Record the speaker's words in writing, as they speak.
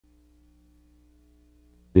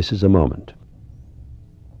This is a moment,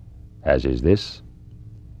 as is this,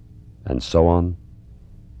 and so on,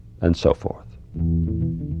 and so forth.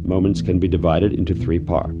 Moments can be divided into three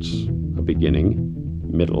parts: a beginning,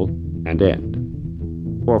 middle, and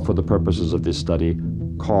end, or for the purposes of this study,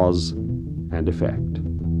 cause and effect.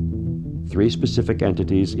 Three specific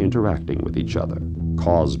entities interacting with each other,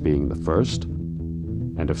 cause being the first,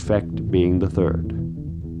 and effect being the third.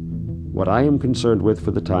 What I am concerned with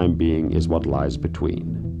for the time being is what lies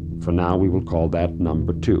between. For now, we will call that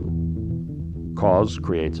number 2. Cause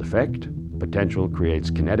creates effect, potential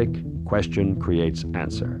creates kinetic, question creates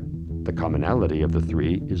answer. The commonality of the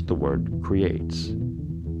three is the word creates.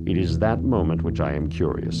 It is that moment which I am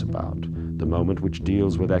curious about, the moment which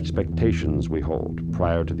deals with expectations we hold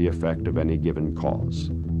prior to the effect of any given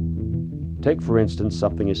cause. Take, for instance,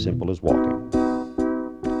 something as simple as walking.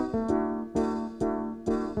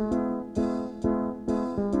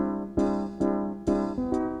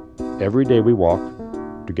 Every day we walk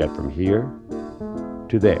to get from here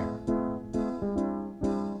to there.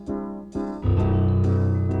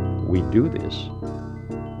 We do this.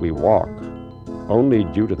 We walk only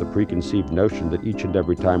due to the preconceived notion that each and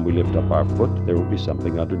every time we lift up our foot, there will be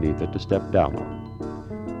something underneath it to step down on.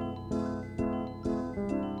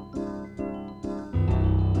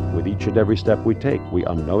 With each and every step we take, we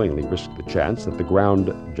unknowingly risk the chance that the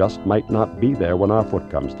ground just might not be there when our foot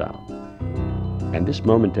comes down. And this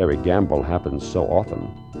momentary gamble happens so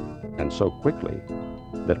often and so quickly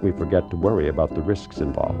that we forget to worry about the risks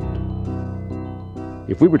involved.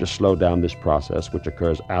 If we were to slow down this process, which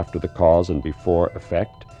occurs after the cause and before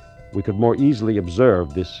effect, we could more easily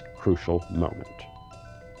observe this crucial moment.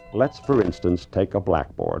 Let's, for instance, take a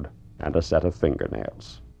blackboard and a set of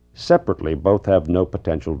fingernails. Separately, both have no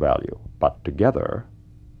potential value, but together...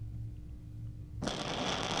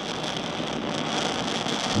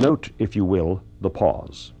 Note, if you will, the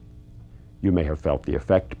pause. You may have felt the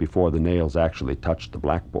effect before the nails actually touched the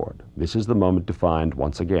blackboard. This is the moment defined,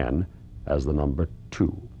 once again, as the number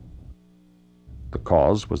 2. The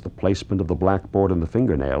cause was the placement of the blackboard and the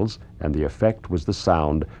fingernails, and the effect was the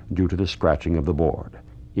sound due to the scratching of the board.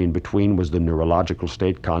 In between was the neurological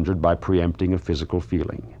state conjured by preempting a physical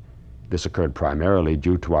feeling. This occurred primarily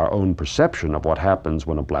due to our own perception of what happens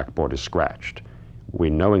when a blackboard is scratched. We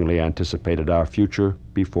knowingly anticipated our future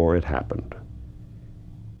before it happened.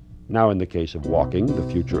 Now, in the case of walking, the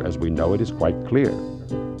future as we know it is quite clear.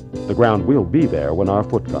 The ground will be there when our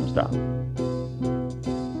foot comes down.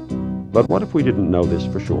 But what if we didn't know this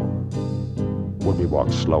for sure? Would we walk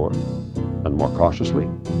slower and more cautiously?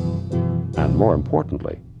 And more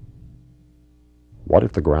importantly, what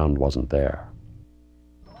if the ground wasn't there?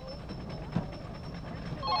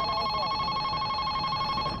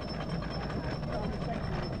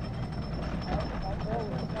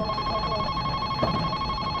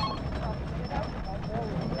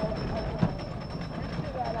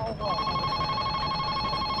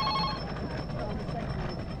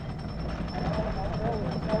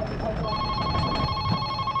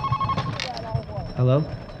 Hello?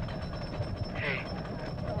 Hey,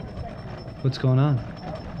 What's going on?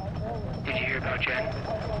 did you hear about Jen?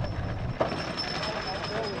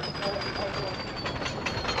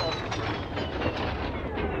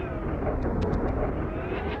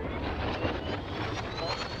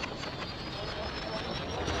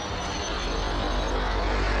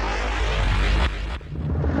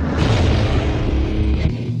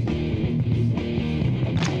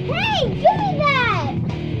 Hey, give me that!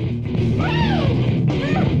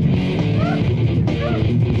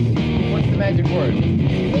 What's the magic word? No.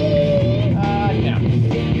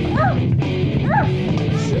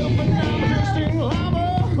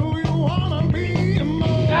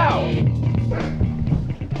 Ow!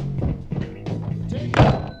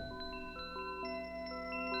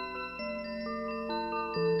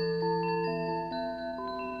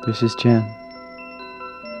 This is Jen,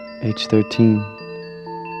 age 13,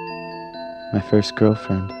 my first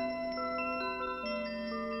girlfriend.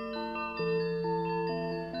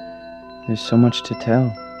 There's so much to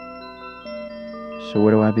tell. So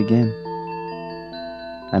where do I begin?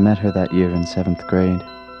 I met her that year in 7th grade.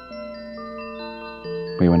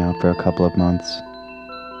 We went out for a couple of months.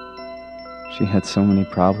 She had so many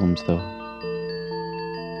problems, though.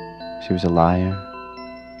 She was a liar.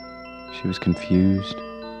 She was confused.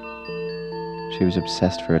 She was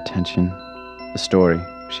obsessed for attention. A story.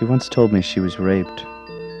 She once told me she was raped.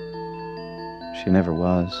 She never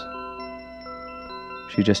was.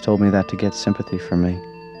 She just told me that to get sympathy from me.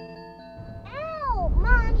 Ow!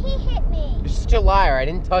 Mom, he hit me. You're such a liar. I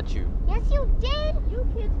didn't touch you. Yes, you did. You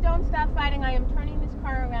kids don't stop fighting. I am turning this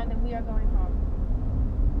car around and we are going home.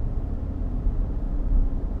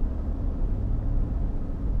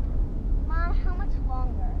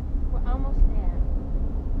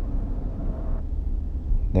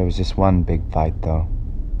 There was this one big fight, though,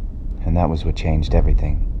 and that was what changed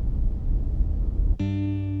everything.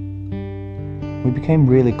 We became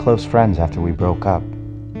really close friends after we broke up.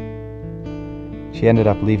 She ended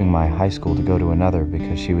up leaving my high school to go to another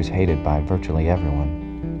because she was hated by virtually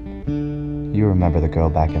everyone. You remember the girl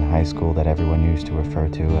back in high school that everyone used to refer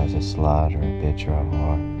to as a slut or a bitch or a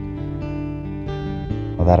whore?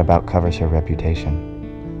 Well, that about covers her reputation.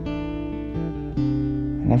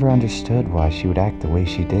 I never understood why she would act the way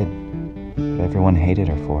she did, but everyone hated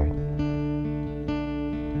her for it.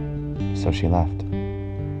 So she left.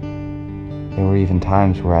 There were even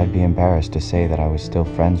times where I'd be embarrassed to say that I was still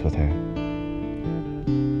friends with her.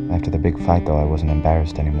 After the big fight, though, I wasn't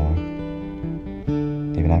embarrassed anymore,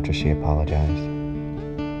 even after she apologized.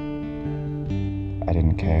 I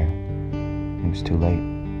didn't care. It was too late.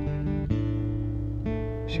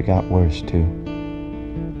 She got worse, too.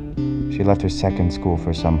 She left her second school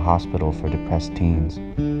for some hospital for depressed teens.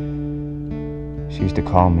 She used to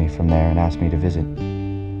call me from there and ask me to visit.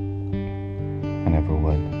 I never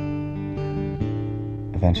would.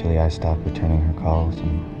 Eventually, I stopped returning her calls,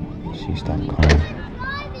 and she stopped calling.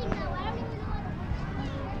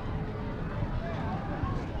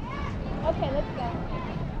 Okay, let's go.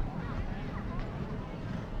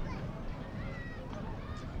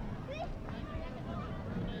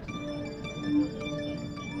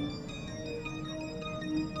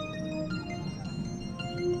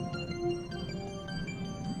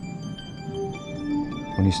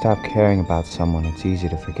 When you stop caring about someone, it's easy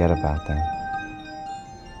to forget about them.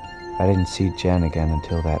 I didn't see Jen again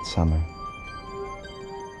until that summer.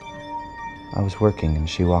 I was working and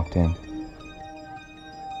she walked in.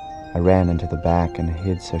 I ran into the back and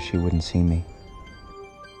hid so she wouldn't see me.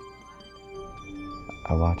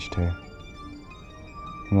 I watched her.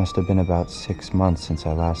 It must have been about 6 months since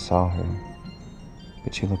I last saw her,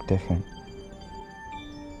 but she looked different.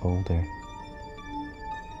 Older.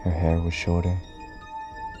 Her hair was shorter.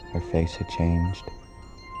 Her face had changed.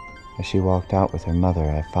 As she walked out with her mother,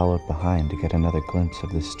 I followed behind to get another glimpse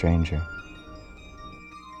of this stranger.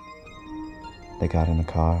 They got in the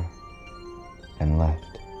car and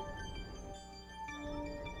left.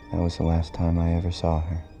 That was the last time I ever saw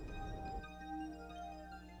her.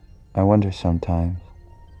 I wonder sometimes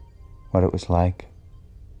what it was like,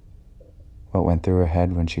 what went through her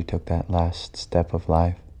head when she took that last step of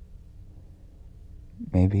life.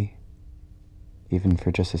 Maybe, even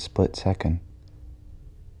for just a split second,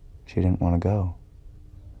 she didn't want to go.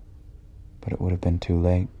 But it would have been too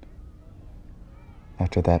late.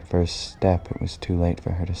 After that first step, it was too late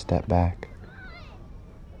for her to step back.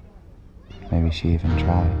 Maybe she even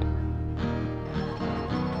tried.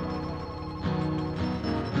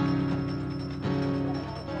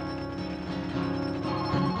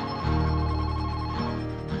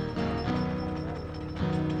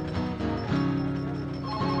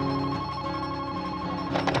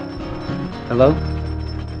 Hello?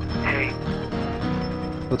 Hey,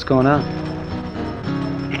 What's going on?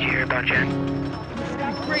 did you hear about Jen?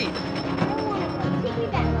 Great. I don't want to go. Take me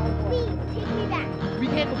back. Please, take me back. We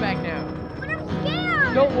can't go back now. But I'm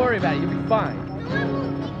scared. Don't worry about it. You'll be fine. No, I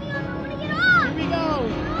won't. Take me on. I want to get off. Here we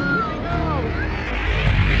go.